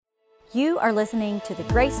You are listening to the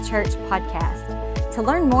Grace Church podcast. To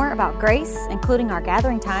learn more about Grace, including our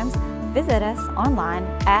gathering times, visit us online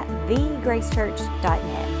at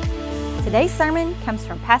thegracechurch.net. Today's sermon comes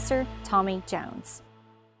from Pastor Tommy Jones.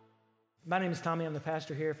 My name is Tommy. I'm the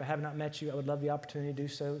pastor here. If I have not met you, I would love the opportunity to do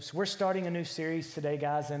so. So we're starting a new series today,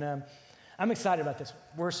 guys, and I'm excited about this.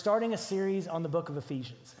 We're starting a series on the book of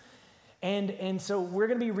Ephesians. And so we're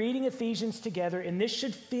going to be reading Ephesians together, and this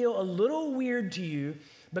should feel a little weird to you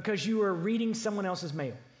because you are reading someone else's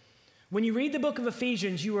mail. When you read the book of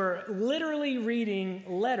Ephesians, you are literally reading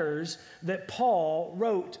letters that Paul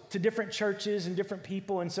wrote to different churches and different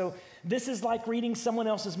people. And so this is like reading someone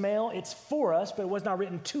else's mail. It's for us, but it was not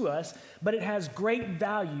written to us, but it has great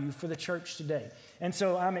value for the church today. And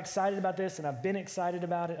so I'm excited about this, and I've been excited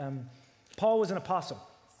about it. Paul was an apostle.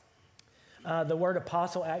 The word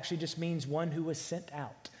apostle actually just means one who was sent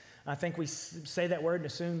out. I think we say that word and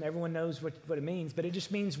assume everyone knows what it means, but it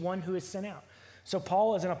just means one who is sent out. So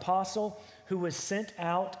Paul is an apostle who was sent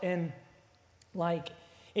out, and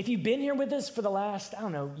if you've been here with us for the last,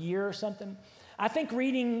 year or something, I think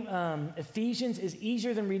reading Ephesians is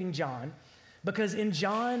easier than reading John, because in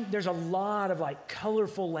John, there's a lot of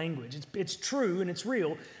colorful language. It's true and it's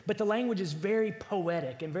real, but the language is very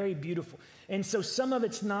poetic and very beautiful. And so some of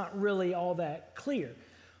it's not really all that clear.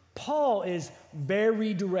 Paul is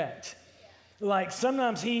very direct.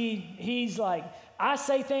 Sometimes he's like, I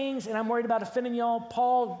say things and I'm worried about offending y'all.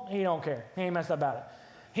 Paul, he don't care. He ain't messed up about it.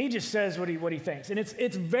 He just says what he thinks. And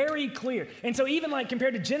it's very clear. And so even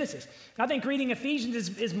compared to Genesis, I think reading Ephesians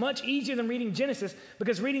is much easier than reading Genesis,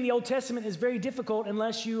 because reading the Old Testament is very difficult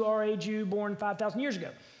unless you are a Jew born 5,000 years ago.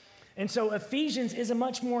 And so Ephesians is a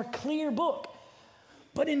much more clear book.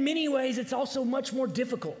 But in many ways, it's also much more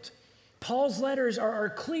difficult. Paul's letters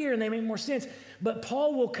are clear and they make more sense. But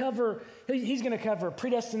Paul will he's going to cover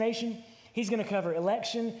predestination. He's going to cover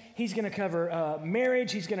election. He's going to cover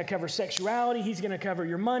marriage. He's going to cover sexuality. He's going to cover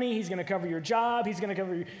your money. He's going to cover your job. He's going to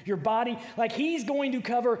cover your body. He's going to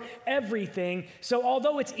cover everything. So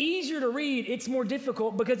although it's easier to read, it's more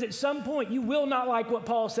difficult, because at some point you will not like what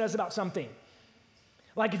Paul says about something.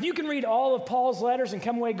 If you can read all of Paul's letters and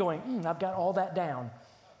come away going, I've got all that down,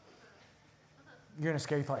 you're in a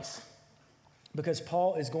scary place. Because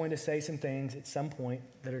Paul is going to say some things at some point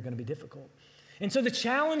that are going to be difficult. And so the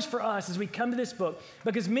challenge for us as we come to this book,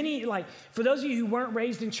 because for those of you who weren't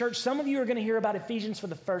raised in church, some of you are going to hear about Ephesians for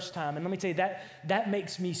the first time. And let me tell you, that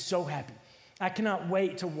makes me so happy. I cannot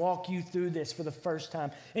wait to walk you through this for the first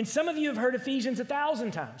time. And some of you have heard Ephesians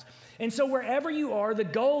 1,000 times. And so wherever you are, the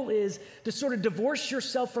goal is to sort of divorce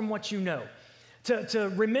yourself from what you know,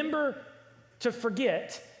 to remember to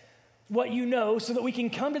forget what you know, so that we can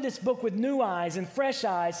come to this book with new eyes and fresh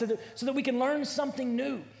eyes, so that we can learn something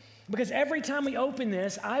new. Because every time we open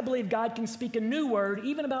this, I believe God can speak a new word,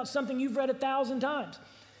 even about something you've read 1,000 times.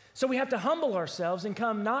 So we have to humble ourselves and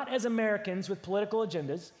come not as Americans with political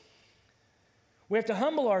agendas. We have to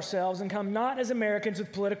humble ourselves and come not as Americans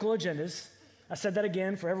with political agendas. I said that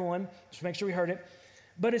again for everyone, just to make sure we heard it.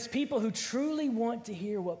 But as people who truly want to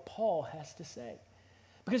hear what Paul has to say.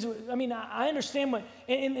 Because, I understand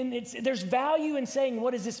there's value in saying,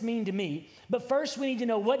 what does this mean to me? But first we need to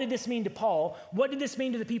know, what did this mean to Paul? What did this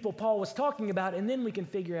mean to the people Paul was talking about? And then we can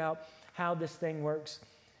figure out how this thing works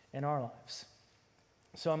in our lives.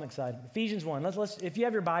 So I'm excited. Ephesians 1. Let's if you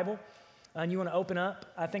have your Bible and you want to open up,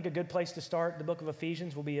 I think a good place to start the book of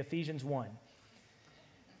Ephesians will be Ephesians 1.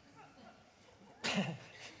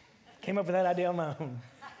 Came up with that idea on my own.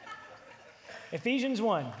 Ephesians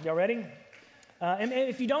 1. Y'all ready? And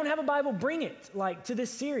if you don't have a Bible, bring it to this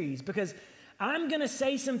series, because I'm going to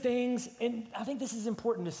say some things, and I think this is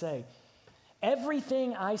important to say.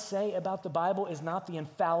 Everything I say about the Bible is not the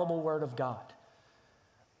infallible word of God.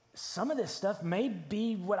 Some of this stuff may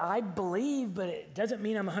be what I believe, but it doesn't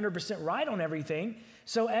mean I'm 100% right on everything.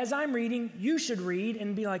 So as I'm reading, you should read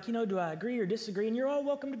and be like, do I agree or disagree? And you're all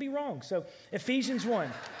welcome to be wrong. So Ephesians 1.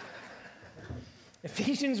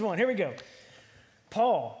 Ephesians 1, here we go.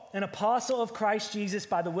 Paul, an apostle of Christ Jesus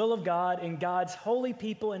by the will of God, and God's holy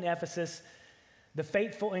people in Ephesus, the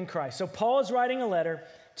faithful in Christ. So Paul is writing a letter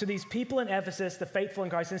to these people in Ephesus, the faithful in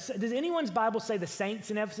Christ. And does anyone's Bible say the saints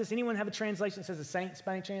in Ephesus? Anyone have a translation that says the saints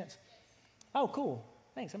by any chance? Oh, cool.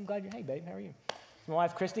 Thanks. I'm glad you're, hey, babe, how are you? My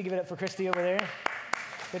wife, Christy. Give it up for Christy over there.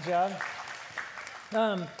 Good job.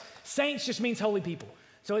 Saints just means holy people.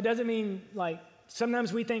 So it doesn't mean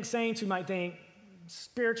sometimes we think saints, we might think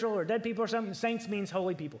spiritual or dead people or something. Saints means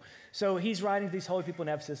holy people. So he's writing to these holy people in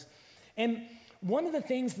Ephesus. And one of the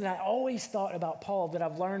things that I always thought about Paul that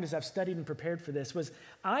I've learned as I've studied and prepared for this was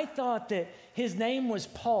I thought that his name was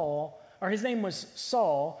Paul, or his name was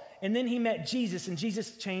Saul, and then he met Jesus, and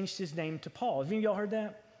Jesus changed his name to Paul. Have any of y'all heard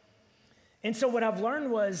that? And so what I've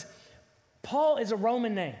learned was Paul is a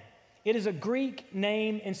Roman name. It is a Greek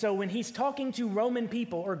name, and so when he's talking to Roman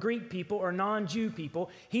people or Greek people or non-Jew people,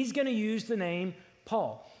 he's going to use the name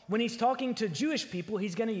Paul. When he's talking to Jewish people,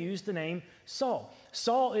 he's going to use the name Saul.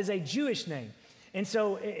 Saul is a Jewish name. And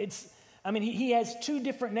so he has two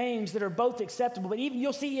different names that are both acceptable, but even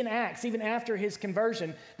you'll see in Acts, even after his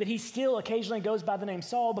conversion, that he still occasionally goes by the name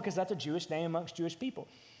Saul because that's a Jewish name amongst Jewish people.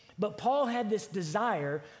 But Paul had this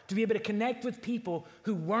desire to be able to connect with people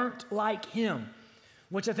who weren't like him,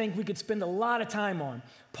 which I think we could spend a lot of time on.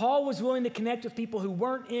 Paul was willing to connect with people who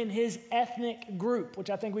weren't in his ethnic group, which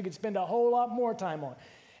I think we could spend a whole lot more time on.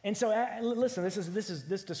 And so, listen,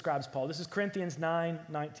 this describes Paul. This is Corinthians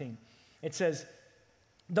 9:19. It says,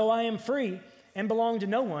 "Though I am free and belong to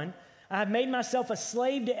no one, I have made myself a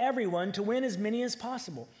slave to everyone to win as many as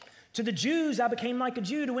possible. To the Jews, I became like a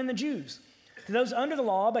Jew to win the Jews. To those under the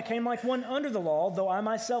law, I became like one under the law, though I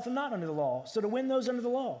myself am not under the law, so to win those under the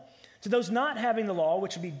law. To those not having the law,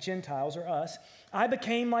 which would be Gentiles or us, I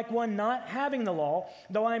became like one not having the law,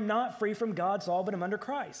 though I am not free from God's law, but am under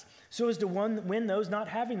Christ, so as to win those not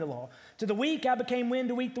having the law. To the weak, I became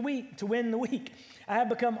to win the weak. I have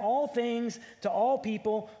become all things to all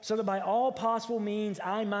people, so that by all possible means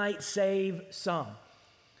I might save some."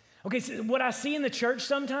 Okay, so what I see in the church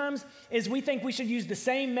sometimes is we think we should use the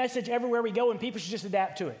same message everywhere we go, and people should just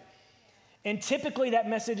adapt to it. And typically that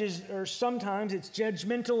message or sometimes it's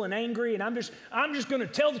judgmental and angry, and I'm just going to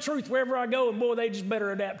tell the truth wherever I go, and boy, they just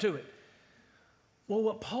better adapt to it. Well,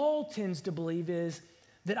 what Paul tends to believe is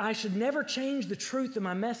that I should never change the truth of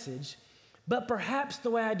my message, but perhaps the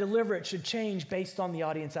way I deliver it should change based on the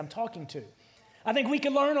audience I'm talking to. I think we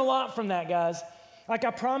can learn a lot from that, guys. Like I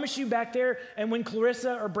promise you back there, and when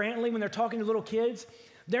Clarissa or Brantley, when they're talking to little kids,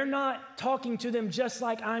 they're not talking to them just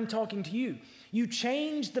like I'm talking to you. You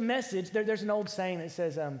change the message. There's an old saying that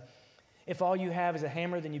says, if all you have is a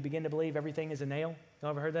hammer, then you begin to believe everything is a nail.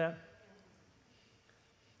 Y'all ever heard that?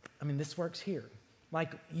 I mean, this works here.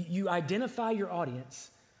 Like you identify your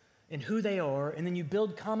audience and who they are, and then you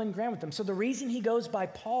build common ground with them. So the reason he goes by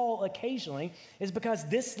Paul occasionally is because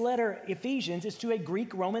this letter, Ephesians, is to a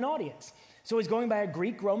Greek-Roman audience. So he's going by a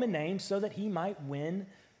Greek-Roman name so that he might win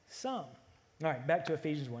some. All right, back to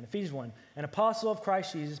Ephesians 1. Ephesians 1, an apostle of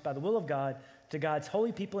Christ Jesus by the will of God to God's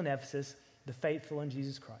holy people in Ephesus, the faithful in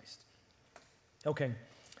Jesus Christ. Okay,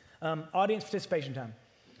 audience participation time.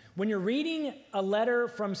 When you're reading a letter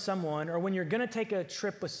from someone, or when you're going to take a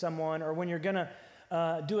trip with someone, or when you're going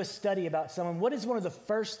to do a study about someone, what is one of the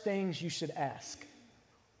first things you should ask?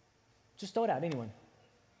 Just throw it out, anyone.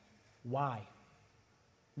 Why?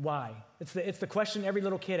 Why? It's the question every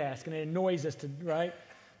little kid asks, and it annoys us to, right?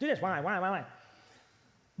 Do this, why?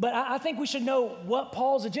 But I think we should know what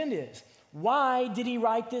Paul's agenda is. Why did he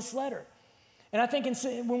write this letter? And I think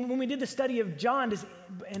when we did the study of John,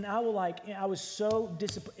 and I was so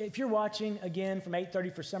disappointed. If you're watching again from 8:30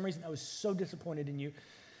 for some reason, I was so disappointed in you.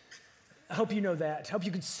 I hope you know that. I hope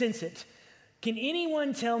you could sense it. Can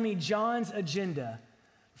anyone tell me John's agenda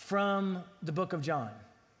from the book of John?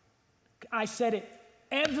 I said it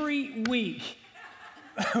every week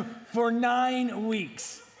for 9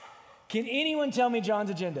 weeks. Can anyone tell me John's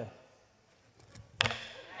agenda?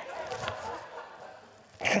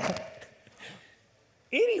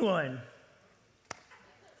 Anyone?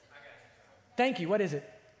 Thank you. What is it? So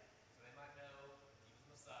they might know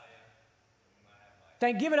he's the Messiah, and we might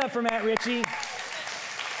have life. Give it up for Matt Ritchie.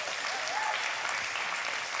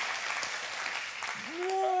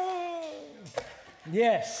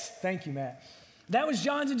 Yes, thank you, Matt. That was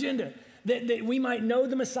John's agenda, that we might know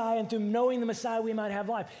the Messiah, and through knowing the Messiah, we might have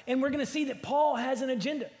life. And we're going to see that Paul has an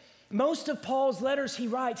agenda. Most of Paul's letters he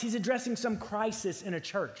writes, he's addressing some crisis in a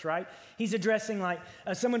church, right? He's addressing like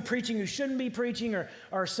someone preaching who shouldn't be preaching,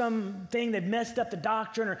 or something they've messed up the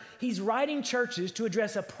doctrine, or he's writing churches to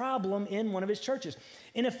address a problem in one of his churches.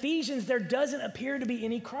 In Ephesians, there doesn't appear to be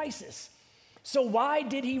any crisis. So why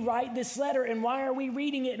did he write this letter, and why are we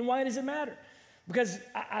reading it, and why does it matter? Because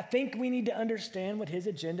I think we need to understand what his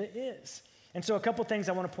agenda is. And so a couple things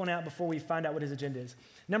I want to point out before we find out what his agenda is.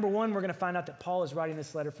 Number one, we're going to find out that Paul is writing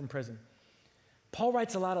this letter from prison. Paul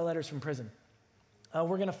writes a lot of letters from prison.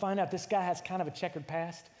 We're going to find out this guy has kind of a checkered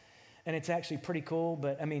past, and it's actually pretty cool.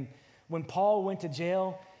 But I mean, when Paul went to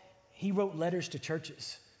jail, he wrote letters to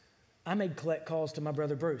churches. I made collect calls to my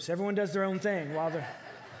brother Bruce. Everyone does their own thing while they're...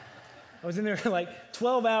 I was in there like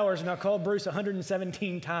 12 hours, and I called Bruce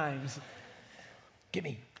 117 times. Get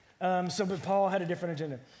me. But Paul had a different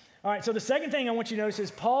agenda. All right, so the second thing I want you to notice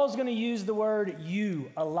is Paul's going to use the word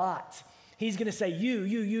you a lot. He's going to say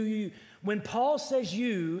you. When Paul says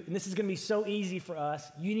you, and this is going to be so easy for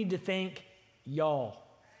us, you need to think y'all.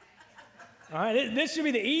 All right, this should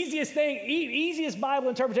be the easiest thing, easiest Bible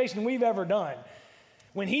interpretation we've ever done.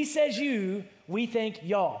 When he says you, we think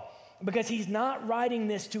y'all. Because he's not writing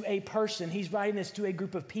this to a person, he's writing this to a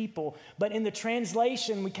group of people. But in the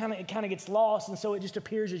translation, it kind of gets lost, and so it just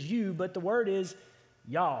appears as you, but the word is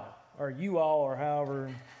y'all, or you all, or however.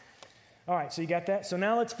 All right, so you got that? So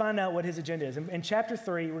now let's find out what his agenda is. In chapter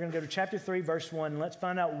 3, we're going to go to chapter 3, verse 1, and let's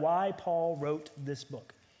find out why Paul wrote this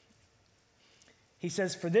book. He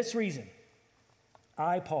says, "For this reason,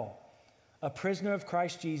 I, Paul, a prisoner of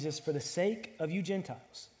Christ Jesus, for the sake of you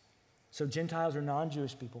Gentiles." So Gentiles are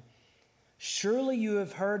non-Jewish people. "Surely you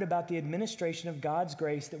have heard about the administration of God's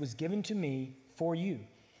grace that was given to me for you.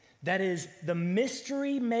 That is, the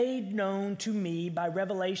mystery made known to me by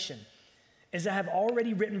revelation, as I have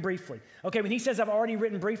already written briefly." Okay, when he says I've already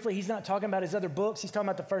written briefly, he's not talking about his other books. He's talking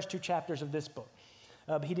about the first 2 chapters of this book.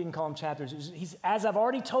 But he didn't call them chapters. As I've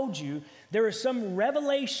already told you, there is some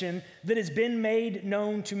revelation that has been made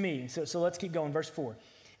known to me. So let's keep going. Verse 4.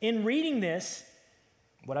 "In reading this,"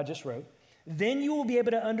 what I just wrote, "then you will be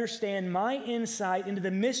able to understand my insight into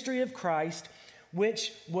the mystery of Christ,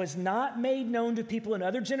 which was not made known to people in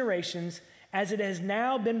other generations, as it has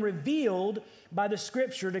now been revealed by the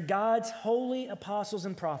Scripture to God's holy apostles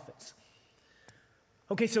and prophets."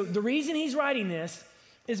 Okay, so the reason he's writing this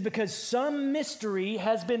is because some mystery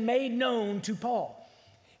has been made known to Paul.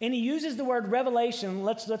 And he uses the word revelation.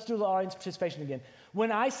 Let's do the audience participation again.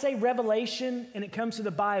 When I say revelation and it comes to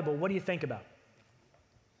the Bible, what do you think about?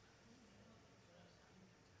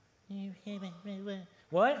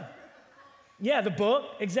 What? Yeah, the book,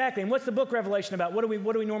 exactly. And what's the book Revelation about? What do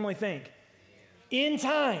we normally think? End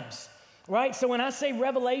times, right? So when I say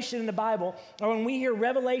revelation in the Bible, or when we hear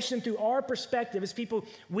revelation through our perspective as people,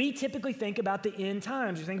 we typically think about the end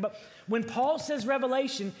times. You think about when Paul says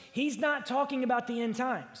revelation, he's not talking about the end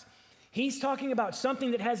times. He's talking about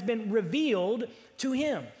something that has been revealed to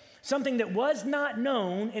him. Something that was not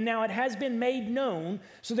known, and now it has been made known.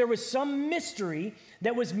 So there was some mystery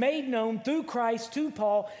that was made known through Christ to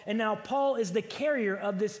Paul, and now Paul is the carrier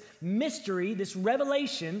of this mystery, this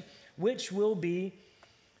revelation, which will be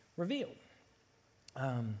revealed.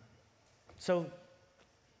 So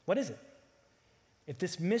what is it? If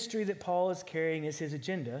this mystery that Paul is carrying is his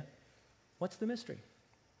agenda, what's the mystery?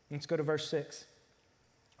 Let's go to verse 6.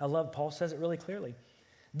 I love Paul says it really clearly.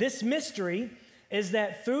 "This mystery is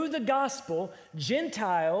that through the gospel,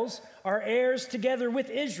 Gentiles are heirs together with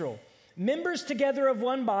Israel, members together of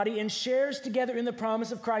one body, and shares together in the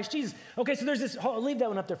promise of Christ Jesus." Okay, so there's this, leave that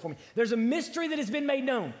one up there for me. There's a mystery that has been made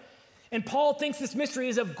known. And Paul thinks this mystery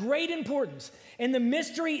is of great importance. And the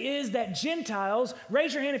mystery is that Gentiles,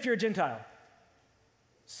 raise your hand if you're a Gentile.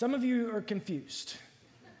 Some of you are confused.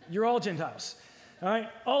 You're all Gentiles, all right?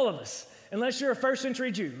 All of us. Unless you're a first century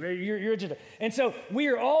Jew, you're a Gentile. And so we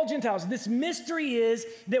are all Gentiles. This mystery is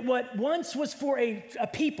that what once was for a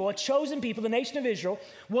people, a chosen people, the nation of Israel,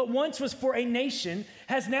 what once was for a nation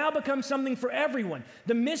has now become something for everyone.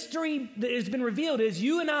 The mystery that has been revealed is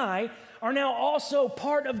you and I are now also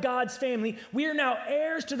part of God's family. We are now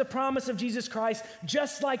heirs to the promise of Jesus Christ,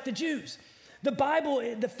 just like the Jews. The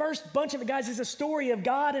Bible, the first bunch of it, guys, is a story of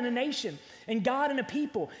God and a nation and God and a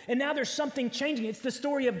people. And now there's something changing. It's the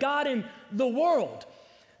story of God and the world.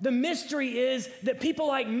 The mystery is that people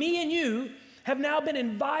like me and you have now been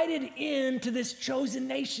invited into this chosen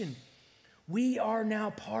nation. We are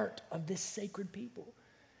now part of this sacred people.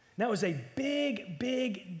 And that was a big,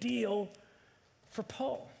 big deal for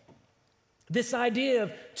Paul. This idea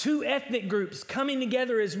of 2 ethnic groups coming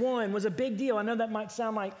together as one was a big deal. I know that might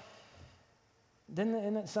sound like,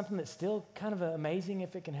 isn't that something that's still kind of amazing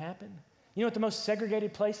if it can happen? You know what the most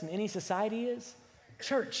segregated place in any society is?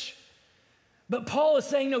 Church. But Paul is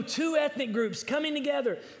saying, no, 2 ethnic groups coming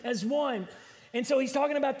together as one. And so he's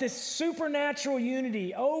talking about this supernatural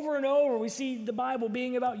unity. Over and over, we see the Bible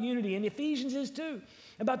being about unity, and Ephesians is too.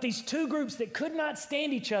 About these 2 groups that could not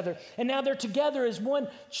stand each other, and now they're together as one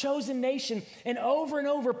chosen nation. And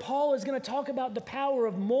over, Paul is going to talk about the power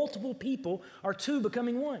of multiple people, or 2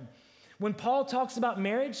 becoming one. When Paul talks about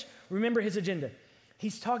marriage, remember his agenda.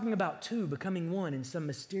 He's talking about 2 becoming one in some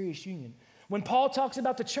mysterious union. When Paul talks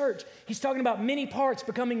about the church, he's talking about many parts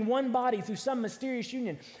becoming one body through some mysterious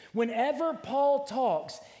union. Whenever Paul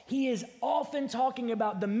talks, he is often talking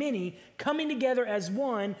about the many coming together as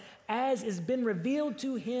one, as has been revealed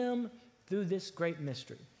to him through this great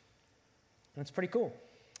mystery. That's pretty cool.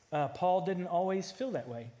 Paul didn't always feel that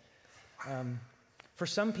way. For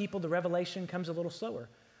some people, the revelation comes a little slower.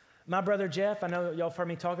 My brother Jeff, I know y'all have heard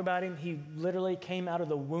me talk about him. He literally came out of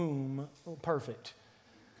the womb perfect.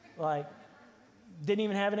 Like, didn't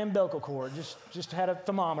even have an umbilical cord, just had a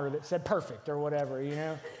thermometer that said perfect or whatever, you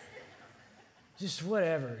know? Just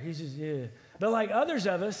whatever. He's just, yeah. But like others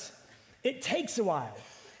of us, it takes a while.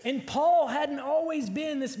 And Paul hadn't always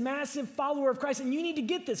been this massive follower of Christ. And you need to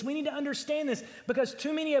get this. We need to understand this because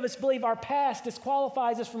too many of us believe our past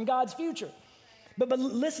disqualifies us from God's future. But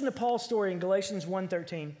listen to Paul's story in Galatians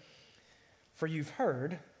 1:13. For you've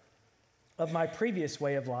heard of my previous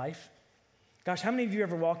way of life. Gosh, how many of you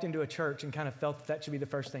ever walked into a church and kind of felt that should be the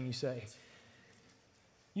first thing you say?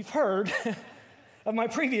 You've heard of my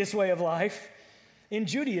previous way of life in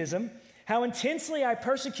Judaism, how intensely I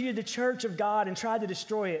persecuted the church of God and tried to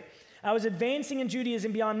destroy it. I was advancing in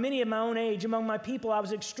Judaism beyond many of my own age among my people. I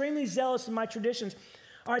was extremely zealous in my traditions.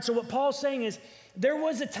 All right, so what Paul's saying is there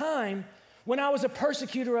was a time when I was a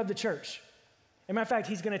persecutor of the church. As a matter of fact,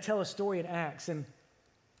 he's going to tell a story in Acts, and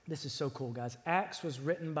this is so cool, guys. Acts was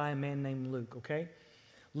written by a man named Luke, okay?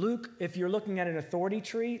 Luke, if you're looking at an authority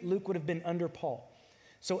tree, Luke would have been under Paul.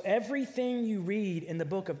 So everything you read in the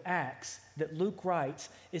book of Acts that Luke writes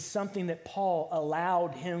is something that Paul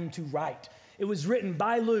allowed him to write. It was written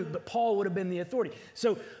by Luke, but Paul would have been the authority.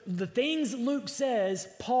 So the things Luke says,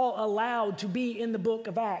 Paul allowed to be in the book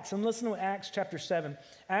of Acts. And listen to Acts chapter 7,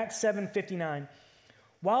 Acts 7:59.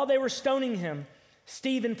 While they were stoning him,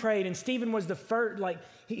 Stephen prayed, and Stephen was the first,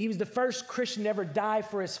 he was the first Christian to ever die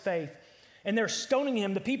for his faith. And they're stoning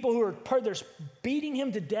him. The people who are, they're beating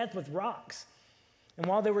him to death with rocks. And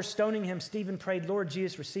while they were stoning him, Stephen prayed, Lord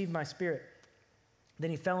Jesus, receive my spirit. Then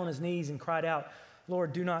he fell on his knees and cried out,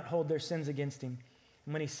 Lord, do not hold their sins against him.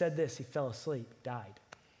 And when he said this, he fell asleep, died.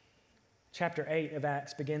 Chapter 8 of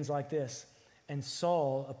Acts begins like this. And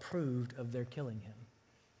Saul approved of their killing him.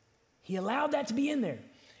 He allowed that to be in there.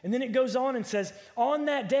 And then it goes on and says, on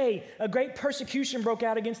that day, a great persecution broke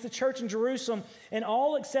out against the church in Jerusalem, and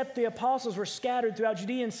all except the apostles were scattered throughout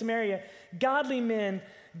Judea and Samaria. Godly men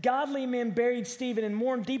buried Stephen and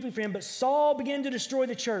mourned deeply for him, but Saul began to destroy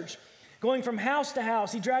the church. Going from house to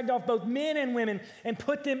house, he dragged off both men and women and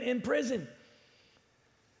put them in prison.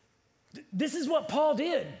 This is what Paul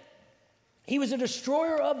did. He was a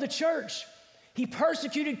destroyer of the church. He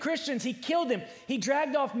persecuted Christians. He killed them. He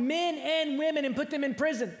dragged off men and women and put them in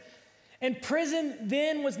prison. And prison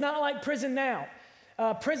then was not like prison now.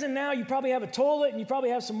 Prison now, you probably have a toilet and you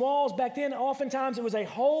probably have some walls. Back then, oftentimes it was a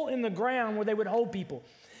hole in the ground where they would hold people.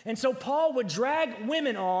 And so Paul would drag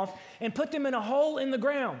women off and put them in a hole in the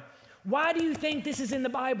ground. Why do you think this is in the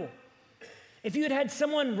Bible? If you had had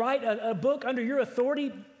someone write a book under your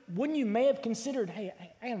authority, wouldn't you may have considered, hey,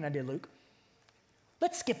 I got an idea, Luke.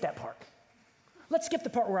 Let's skip that part. Let's skip the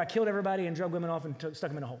part where I killed everybody and drug women off and stuck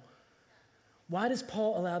them in a hole. Why does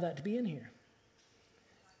Paul allow that to be in here?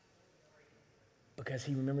 Because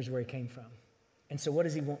he remembers where he came from. And so what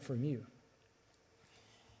does he want from you?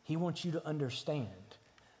 He wants you to understand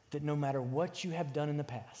that no matter what you have done in the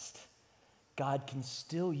past, God can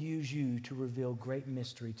still use you to reveal great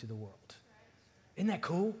mystery to the world. Isn't that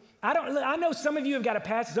cool? I know some of you have got a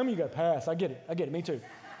past. Some of you got a past. I get it. Me too.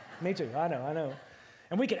 I know.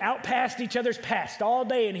 And we could outpast each other's past all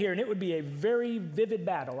day in here, and it would be a very vivid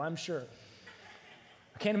battle, I'm sure.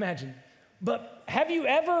 I can't imagine. But have you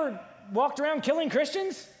ever walked around killing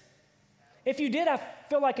Christians? If you did, I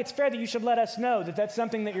feel like it's fair that you should let us know that that's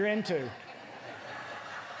something that you're into.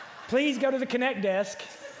 Please go to the Connect desk,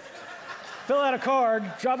 fill out a card,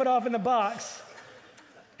 drop it off in the box.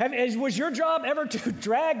 Was your job ever to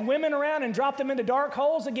drag women around and drop them into dark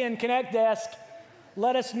holes? Again, Connect desk,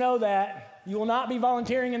 let us know that. You will not be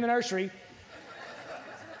volunteering in the nursery.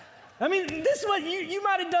 I mean, this is what you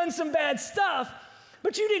might have done some bad stuff,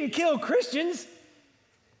 but you didn't kill Christians.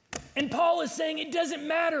 And Paul is saying it doesn't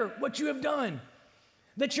matter what you have done,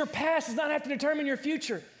 that your past does not have to determine your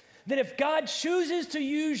future, that if God chooses to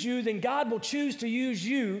use you, then God will choose to use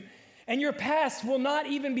you, and your past will not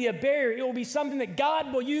even be a barrier. It will be something that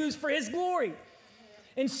God will use for his glory.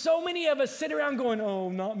 And so many of us sit around going, oh,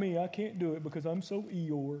 not me, I can't do it because I'm so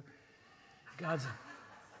Eeyore. God's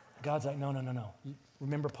like, no.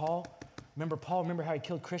 Remember Paul? Remember how he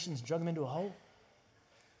killed Christians and drug them into a hole?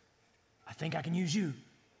 I think I can use you.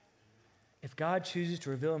 If God chooses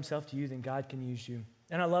to reveal himself to you, then God can use you.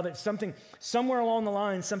 And I love it. Somewhere along the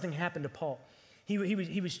line, something happened to Paul. He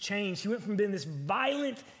was changed. He went from being this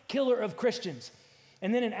violent killer of Christians.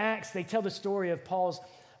 And then in Acts, they tell the story of Paul's,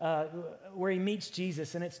 where he meets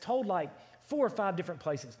Jesus. And it's told like 4 or 5 different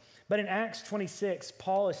places. But in Acts 26,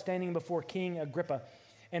 Paul is standing before King Agrippa.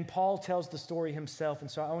 And Paul tells the story himself. And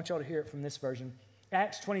so I want y'all to hear it from this version.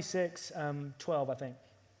 Acts 26, 12, I think.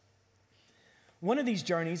 One of these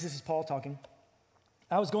journeys, this is Paul talking,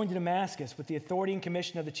 I was going to Damascus with the authority and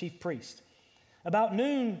commission of the chief priest. About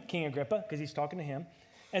noon, King Agrippa, because he's talking to him,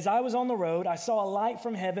 as I was on the road, I saw a light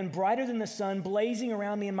from heaven, brighter than the sun, blazing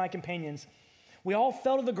around me and my companions. We all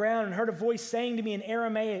fell to the ground and heard a voice saying to me in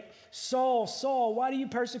Aramaic, Saul, Saul, why do you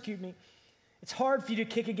persecute me? It's hard for you to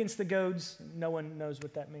kick against the goads. No one knows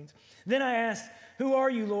what that means. Then I asked, who are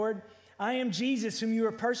you, Lord? I am Jesus, whom you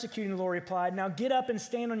are persecuting, the Lord replied. Now get up and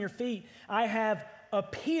stand on your feet. I have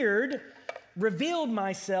appeared, revealed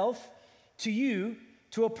myself to you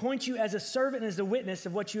to appoint you as a servant and as a witness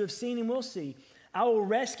of what you have seen and will see. I will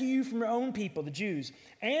rescue you from your own people, the Jews,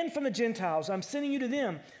 and from the Gentiles. I'm sending you to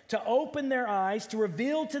them to open their eyes, to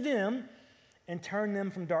reveal to them and turn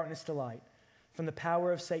them from darkness to light, from the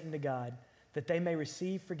power of Satan to God, that they may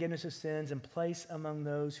receive forgiveness of sins and place among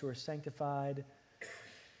those who are sanctified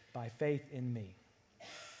by faith in me.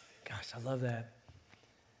 Gosh, I love that.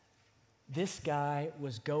 This guy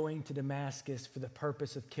was going to Damascus for the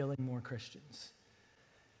purpose of killing more Christians.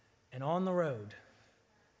 And on the road,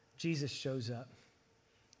 Jesus shows up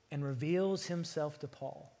and reveals himself to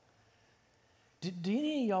Paul. Do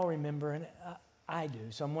any of y'all remember, and I do,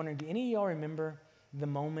 so I'm wondering, do any of y'all remember the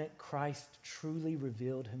moment Christ truly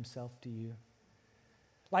revealed himself to you?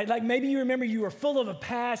 Like maybe you remember you were full of a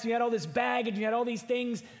past, you had all this baggage, you had all these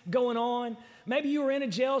things going on. Maybe you were in a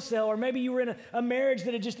jail cell, or maybe you were in a marriage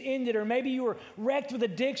that had just ended, or maybe you were wrecked with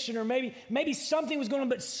addiction, or maybe something was going on,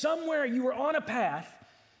 but somewhere you were on a path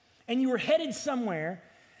and you were headed somewhere,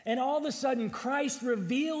 and all of a sudden Christ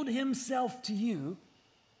revealed himself to you.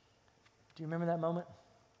 Do you remember that moment?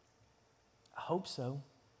 I hope so.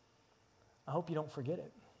 I hope you don't forget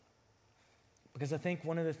it. Because I think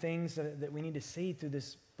one of the things that we need to see through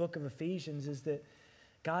this book of Ephesians is that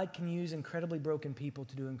God can use incredibly broken people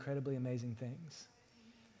to do incredibly amazing things.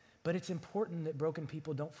 But it's important that broken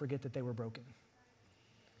people don't forget that they were broken.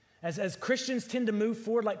 As Christians tend to move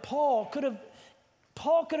forward, like Paul could have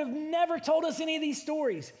never told us any of these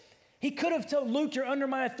stories. He could have told Luke, you're under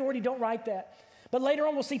my authority, don't write that. But later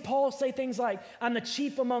on we'll see Paul say things like, I'm the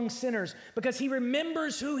chief among sinners, because he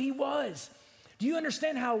remembers who he was. Do you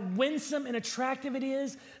understand how winsome and attractive it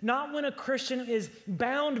is? Not when a Christian is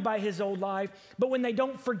bound by his old life, but when they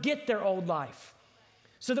don't forget their old life.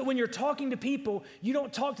 So that when you're talking to people, you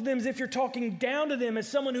don't talk to them as if you're talking down to them as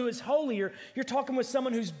someone who is holier. You're talking with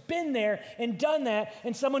someone who's been there and done that,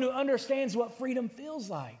 and someone who understands what freedom feels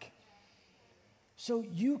like. So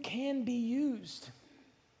you can be used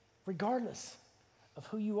regardless of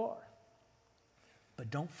who you are. But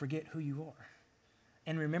don't forget who you are.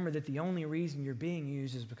 And remember that the only reason you're being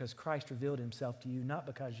used is because Christ revealed himself to you, not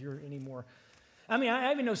because you're any more. I mean,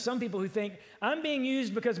 I even know some people who think, I'm being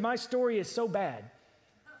used because my story is so bad.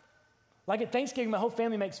 Like at Thanksgiving, my whole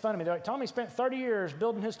family makes fun of me. They're like, Tommy spent 30 years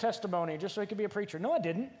building his testimony just so he could be a preacher. No, I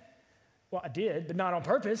didn't. Well, I did, but not on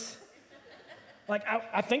purpose. Like,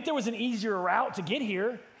 I think there was an easier route to get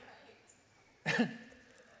here.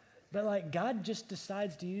 But like, God just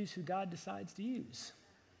decides to use who God decides to use.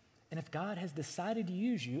 And if God has decided to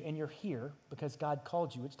use you and you're here because God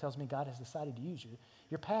called you, which tells me God has decided to use you,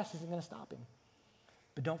 your past isn't going to stop him.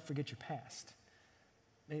 But don't forget your past.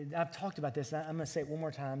 I've talked about this. I'm going to say it one more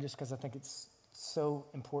time just because I think it's so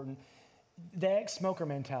important. The ex-smoker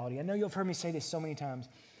mentality. I know you've heard me say this so many times.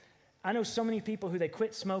 I know so many people who they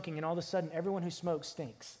quit smoking and all of a sudden everyone who smokes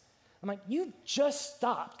stinks. I'm like, you just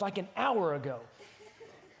stopped like an hour ago.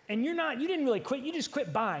 And you didn't really quit. You just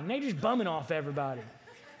quit buying. Now you're just bumming off everybody.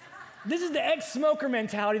 This is the ex-smoker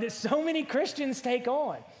mentality that so many Christians take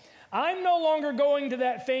on. I'm no longer going to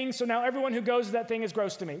that thing, so now everyone who goes to that thing is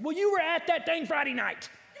gross to me. Well, you were at that thing Friday night.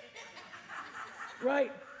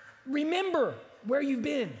 Right? Remember where you've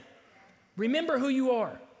been. Remember who you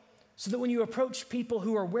are, so that when you approach people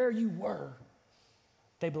who are where you were,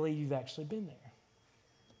 they believe you've actually been there.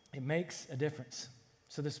 It makes a difference.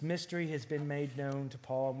 So this mystery has been made known to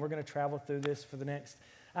Paul, and we're going to travel through this for the next,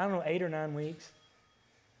 8 or 9 weeks.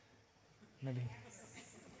 Maybe.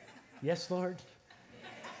 Yes, Lord.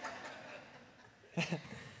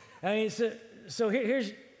 I mean, so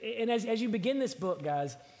here's, and as you begin this book,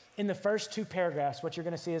 guys, in the first 2 paragraphs, what you're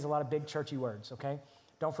going to see is a lot of big churchy words, okay?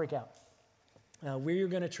 Don't freak out. We're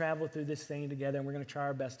going to travel through this thing together, and we're going to try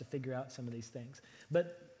our best to figure out some of these things.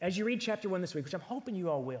 But as you read chapter 1 this week, which I'm hoping you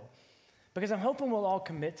all will, because I'm hoping we'll all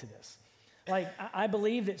commit to this. Like, I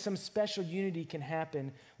believe that some special unity can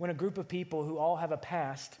happen when a group of people who all have a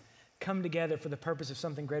past come together for the purpose of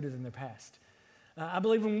something greater than their past. I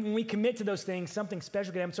believe when we commit to those things, something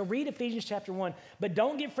special can happen. So read Ephesians chapter 1, but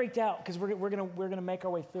don't get freaked out because we're gonna make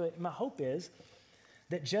our way through it. My hope is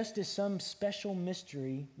that just as some special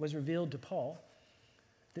mystery was revealed to Paul,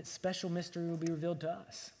 that special mystery will be revealed to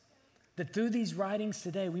us. That through these writings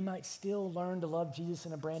today, we might still learn to love Jesus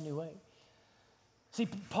in a brand new way. See,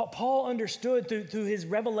 Paul understood through his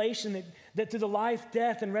revelation that through the life,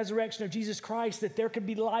 death, and resurrection of Jesus Christ, that there could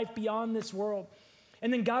be life beyond this world.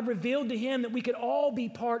 And then God revealed to him that we could all be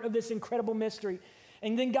part of this incredible mystery.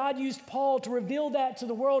 And then God used Paul to reveal that to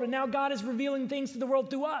the world, and now God is revealing things to the world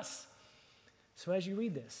through us. So as you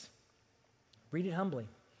read this, read it humbly,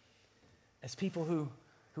 as people who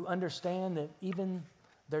understand that even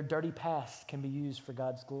their dirty past can be used for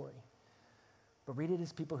God's glory. But read it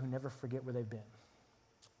as people who never forget where they've been.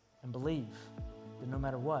 And believe that no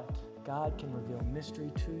matter what, God can reveal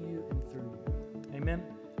mystery to you and through you. Amen?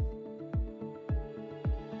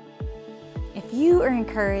 If you are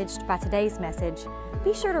encouraged by today's message,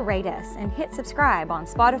 be sure to rate us and hit subscribe on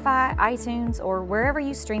Spotify, iTunes, or wherever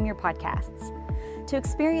you stream your podcasts. To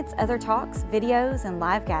experience other talks, videos, and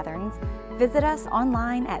live gatherings, visit us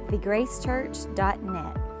online at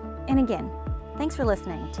thegracechurch.net. And again, thanks for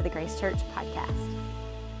listening to the Grace Church Podcast.